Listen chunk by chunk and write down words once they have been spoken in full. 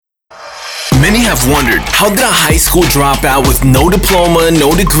Many have wondered, how did a high school dropout with no diploma,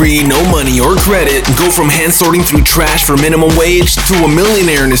 no degree, no money or credit go from hand sorting through trash for minimum wage to a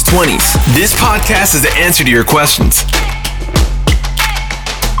millionaire in his 20s? This podcast is the answer to your questions.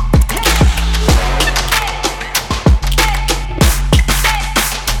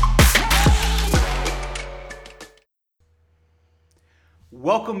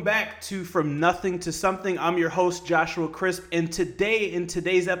 Welcome back to From Nothing to Something. I'm your host, Joshua Crisp, and today, in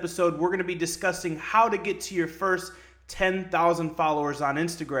today's episode, we're going to be discussing how to get to your first 10,000 followers on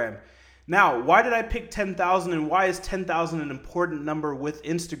Instagram. Now, why did I pick 10,000 and why is 10,000 an important number with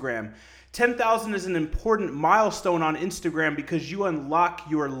Instagram? 10,000 is an important milestone on Instagram because you unlock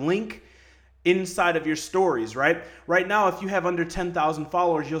your link inside of your stories, right? Right now, if you have under 10,000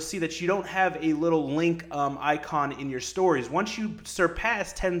 followers, you'll see that you don't have a little link icon in your stories. Once you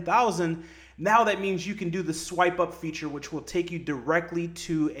surpass 10,000, now that means you can do the swipe up feature, which will take you directly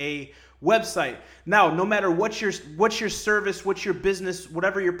to a website. Now, no matter what's your service, what's your business,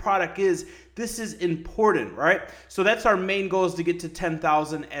 whatever your product is, this is important, right? So that's our main goal, is to get to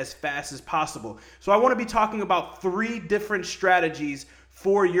 10,000 as fast as possible. So I want to be talking about 3 different strategies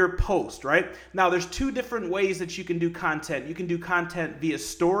for your post, right? Now, there's 2 different ways that you can do content. You can do content via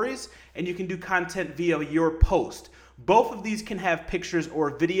stories, and you can do content via your post. Both of these can have pictures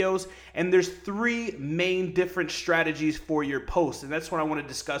or videos, and there's 3 main different strategies for your post, and that's what I want to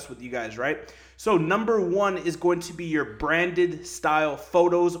discuss with you guys, right? So number 1 is going to be your branded style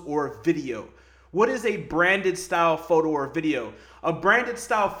photos or video. What is a branded style photo or video? A branded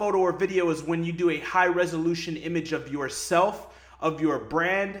style photo or video is when you do a high resolution image of yourself, of your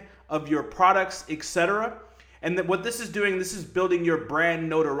brand, of your products, etc. And that what this is doing, this is building your brand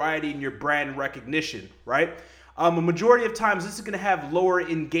notoriety and your brand recognition, right? A majority of times, this is going to have lower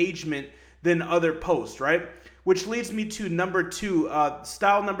engagement than other posts, right? Which leads me to number 2.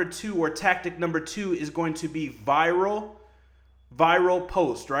 Style number 2 or tactic number 2 is going to be viral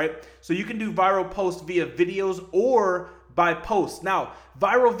post, right? So you can do viral posts via videos or by post. Now,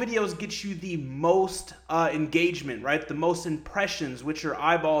 viral videos get you the most engagement, right? The most impressions, which are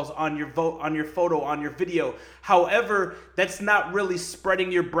eyeballs on your photo, on your video. However, that's not really spreading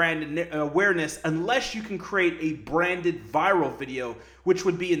your brand awareness unless you can create a branded viral video, which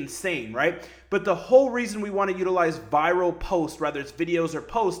would be insane, right? But the whole reason we want to utilize viral posts, whether it's videos or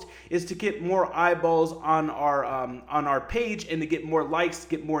posts, is to get more eyeballs on our page and to get more likes,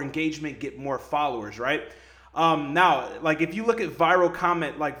 get more engagement, get more followers, right? Now, like if you look at viral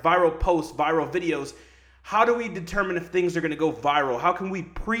comment, like viral posts, viral videos, how do we determine if things are going to go viral? How can we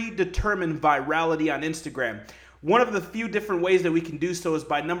predetermine virality on Instagram? One of the few different ways that we can do so is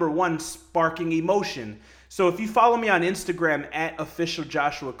by number 1, sparking emotion. So if you follow me on Instagram at official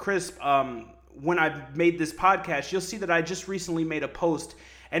Joshua Crisp, when I made this podcast, you'll see that I just recently made a post,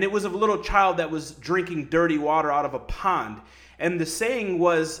 and it was of a little child that was drinking dirty water out of a pond. And the saying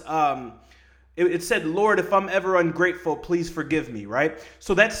was, it said, "Lord, if I'm ever ungrateful, please forgive me," right?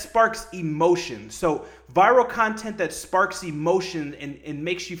 So that sparks emotion. So viral content that sparks emotion and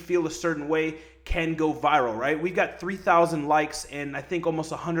makes you feel a certain way can go viral, right? We got 3,000 likes and I think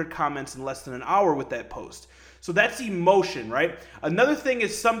almost 100 comments in less than an hour with that post. So that's emotion, right? Another thing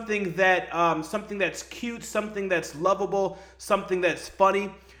is something that's cute, something that's lovable, something that's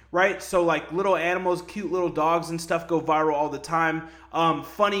funny, right? So like little animals, cute little dogs and stuff go viral all the time.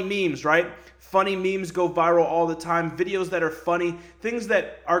 Funny memes, right? Funny memes go viral all the time. Videos that are funny, things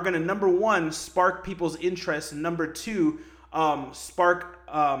that are going to, number 1, spark people's interest, and number 2,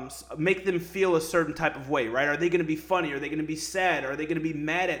 make them feel a certain type of way, right? Are they going to be funny? Are they going to be sad? Are they going to be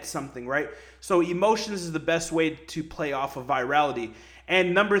mad at something, right? So emotions is the best way to play off of virality.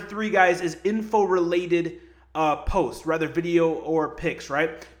 And number 3, guys, is info-related posts, rather video or pics,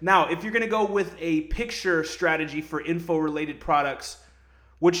 right? Now, if you're going to go with a picture strategy for info-related products,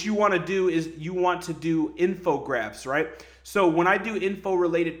 what you want to do is you want to do infographics, right? So when I do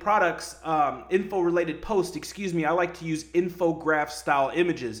info-related posts, I like to use infograph style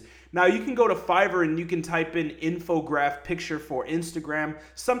images. Now you can go to Fiverr and you can type in infograph picture for Instagram,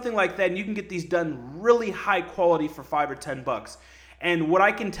 something like that, and you can get these done really high quality for $5 or $10. And what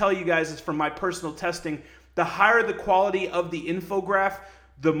I can tell you guys is from my personal testing, the higher the quality of the infograph,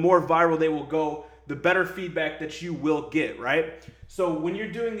 the more viral they will go, the better feedback that you will get, right? So when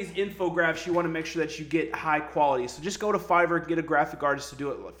you're doing these infographics, you want to make sure that you get high quality. So just go to Fiverr, get a graphic artist to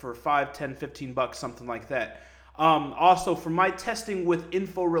do it for $5, $10, $15, something like that. Also, for my testing with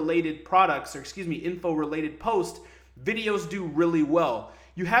info-related posts, videos do really well.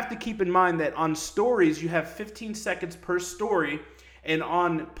 You have to keep in mind that on stories, you have 15 seconds per story, and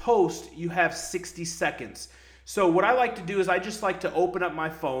on post, you have 60 seconds. So what I like to do is I just like to open up my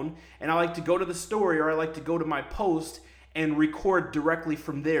phone and I like to go to the story, or I like to go to my post and record directly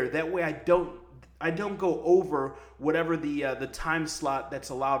from there. That way I don't go over whatever the time slot that's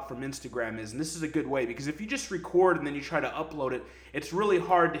allowed from Instagram is. And this is a good way, because if you just record and then you try to upload it, it's really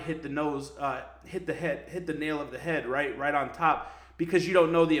hard to hit the nail of the head right on top, because you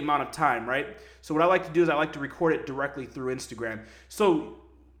don't know the amount of time, right? So what I like to do is I like to record it directly through Instagram. So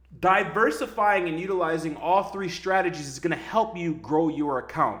diversifying and utilizing all three strategies is going to help you grow your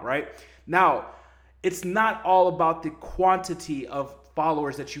account, right? Now, it's not all about the quantity of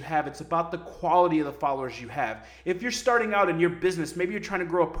followers that you have. It's about the quality of the followers you have. If you're starting out in your business, maybe you're trying to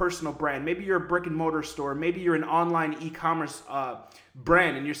grow a personal brand, maybe you're a brick and mortar store, maybe you're an online e-commerce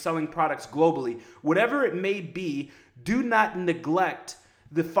brand and you're selling products globally, whatever it may be, do not neglect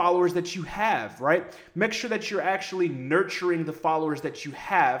the followers that you have, right? Make sure that you're actually nurturing the followers that you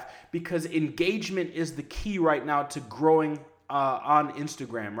have, because engagement is the key right now to growing on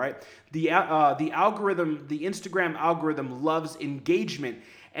Instagram, right? The algorithm, the Instagram algorithm loves engagement,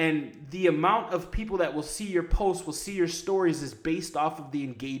 and the amount of people that will see your posts, will see your stories, is based off of the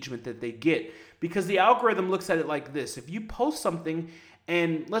engagement that they get. Because the algorithm looks at it like this: if you post something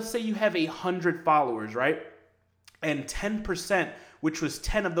and let's say you have 100 followers, right? And 10%, which was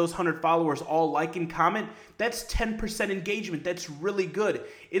 10 of those 100 followers all like and comment, that's 10% engagement. That's really good.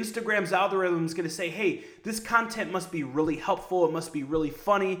 Instagram's algorithm is going to say, hey, this content must be really helpful. It must be really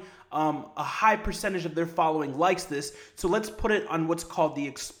funny. A high percentage of their following likes this. So let's put it on what's called the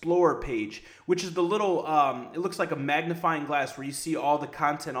Explorer page, which is the little, it looks like a magnifying glass where you see all the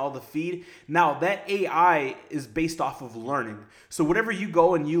content, all the feed. Now that AI is based off of learning. So whatever you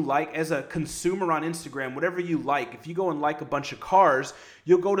go and you like as a consumer on Instagram, whatever you like, if you go and like a bunch of cars,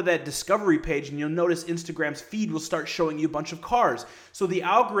 you'll go to that discovery page and you'll notice Instagram's feed will start showing you a bunch of cars. So the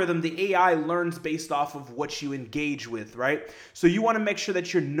algorithm, the AI, learns based off of what you engage with, right? So you want to make sure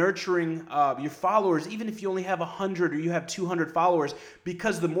that you're nurturing your followers, even if you only have 100 or you have 200 followers,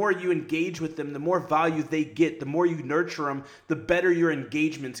 because the more you engage with them, the more value they get, the more you nurture them, the better your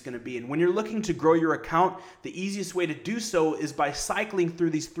engagement's going to be. And when you're looking to grow your account, the easiest way to do so is by cycling through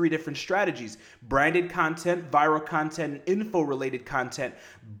these three different strategies: branded content, viral content, and info-related content.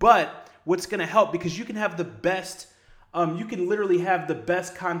 But what's going to help, because you can have the best, you can literally have the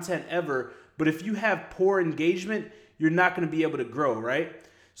best content ever, but if you have poor engagement, you're not going to be able to grow, right?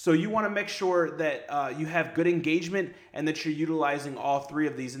 So you want to make sure that you have good engagement and that you're utilizing all three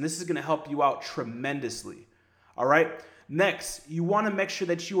of these, and this is going to help you out tremendously. All right. Next, you want to make sure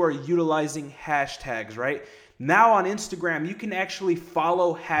that you are utilizing hashtags, right? Now on Instagram, you can actually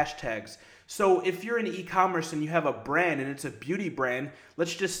follow hashtags. So if you're in e-commerce and you have a brand and it's a beauty brand,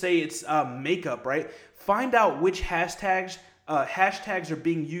 let's just say it's makeup, right? Find out which hashtags are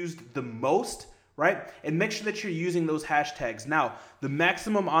being used the most, right? And make sure that you're using those hashtags. Now, the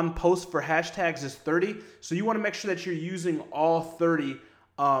maximum on post for hashtags is 30. So you want to make sure that you're using all 30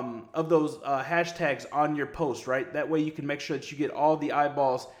 of those hashtags on your post, right? That way you can make sure that you get all the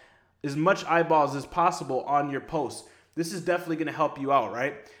eyeballs, as much eyeballs as possible on your post. This is definitely going to help you out,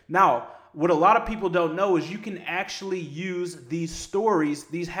 right? Now, what a lot of people don't know is you can actually use these stories,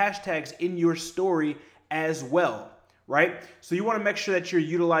 these hashtags in your story as well, right? So you want to make sure that you're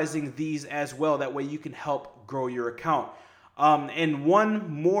utilizing these as well. That way you can help grow your account. And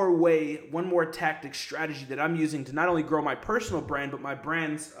one more tactic strategy that I'm using to not only grow my personal brand, but my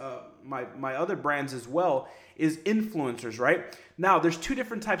brands, my other brands as well, is influencers, right? Now, there's two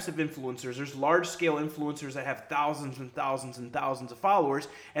different types of influencers. There's large-scale influencers that have thousands and thousands and thousands of followers,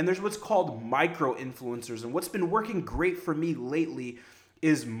 and there's what's called micro-influencers. And what's been working great for me lately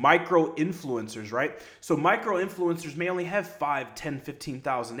is micro-influencers, right? So micro-influencers may only have 5, 10,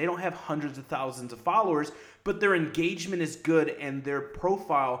 15,000. They don't have hundreds of thousands of followers, but their engagement is good and their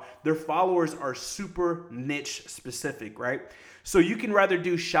profile, their followers are super niche specific, right? So you can rather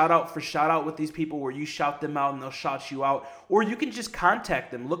do shout out for shout out with these people where you shout them out and they'll shout you out, or you can just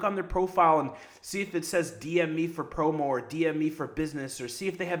contact them, look on their profile and see if it says DM me for promo or DM me for business, or see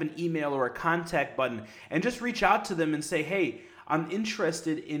if they have an email or a contact button, and just reach out to them and say, hey, I'm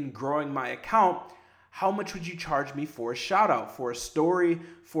interested in growing my account. How much would you charge me for a shout out, for a story,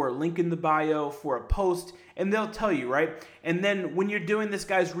 for a link in the bio, for a post? And they'll tell you, right? And then when you're doing this,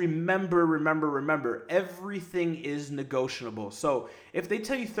 guys, remember, everything is negotiable. So if they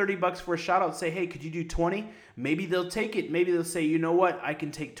tell you $30 for a shout out, say, hey, could you do 20? Maybe they'll take it. Maybe they'll say, you know what? I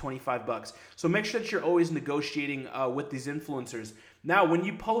can take $25. So make sure that you're always negotiating with these influencers. Now, when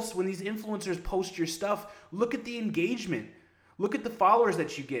these influencers post your stuff, look at the engagement. Look at the followers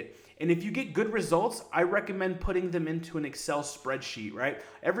that you get. And if you get good results, I recommend putting them into an Excel spreadsheet, right?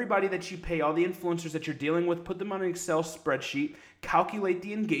 Everybody that you pay, all the influencers that you're dealing with, put them on an Excel spreadsheet, calculate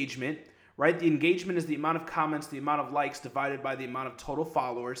the engagement, right? The engagement is the amount of comments, the amount of likes divided by the amount of total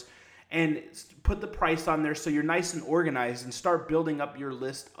followers, and put the price on there so you're nice and organized, and start building up your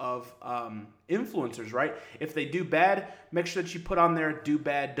list of influencers, right? If they do bad, make sure that you put on there, do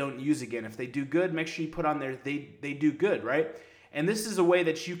bad, don't use again. If they do good, make sure you put on there, they do good, right? And this is a way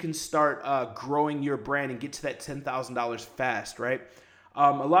that you can start growing your brand and get to that $10,000 fast, right?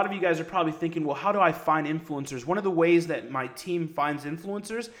 A lot of you guys are probably thinking, well, how do I find influencers? One of the ways that my team finds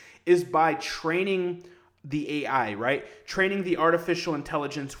influencers is by training the AI, right? Training the artificial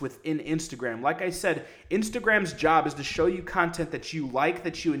intelligence within Instagram. Like I said, Instagram's job is to show you content that you like,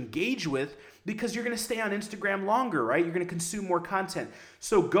 that you engage with, because you're going to stay on Instagram longer, right? You're going to consume more content.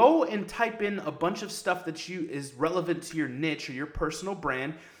 So go and type in a bunch of stuff that is relevant to your niche or your personal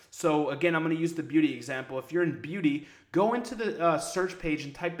brand. So again, I'm going to use the beauty example. If you're in beauty, go into the search page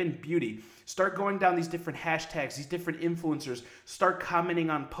and type in beauty. Start going down these different hashtags, these different influencers. Start commenting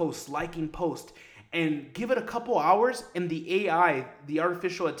on posts, liking posts. And give it a couple hours, and the AI, the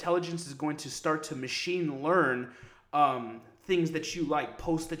artificial intelligence, is going to start to machine learn things that you like,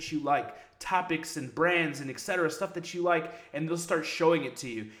 posts that you like, topics and brands and etc., stuff that you like, and they'll start showing it to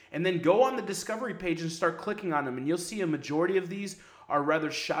you. And then go on the discovery page and start clicking on them, and you'll see a majority of these are rather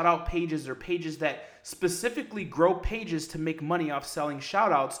shout out pages, or pages that specifically grow pages to make money off selling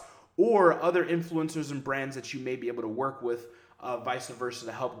shout outs, or other influencers and brands that you may be able to work with, vice versa,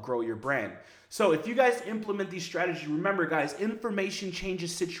 to help grow your brand. So if you guys implement these strategies, remember guys, information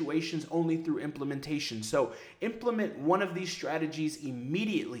changes situations only through implementation. So implement one of these strategies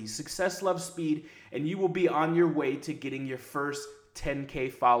immediately. Success loves speed, and you will be on your way to getting your first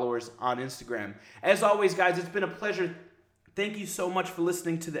 10K followers on Instagram. As always, guys, it's been a pleasure. Thank you so much for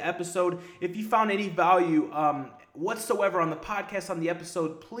listening to the episode. If you found any value whatsoever on the podcast, on the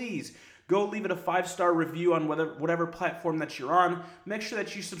episode, please go leave it a 5-star review on whatever platform that you're on. Make sure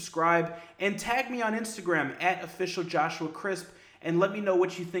that you subscribe and tag me on Instagram at @officialjoshuacrisp, and let me know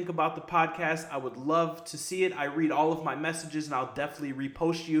what you think about the podcast. I would love to see it. I read all of my messages, and I'll definitely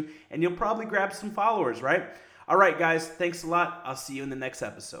repost you, and you'll probably grab some followers, right? All right, guys, thanks a lot. I'll see you in the next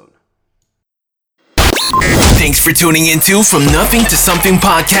episode. Thanks for tuning into From Nothing to Something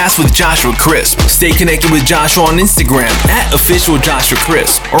podcast with Joshua Crisp. Stay connected with Joshua on Instagram at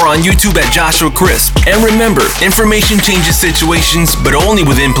 @officialjoshuacrisp or on YouTube at Joshua Crisp. And remember, information changes situations, but only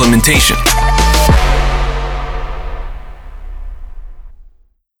with implementation.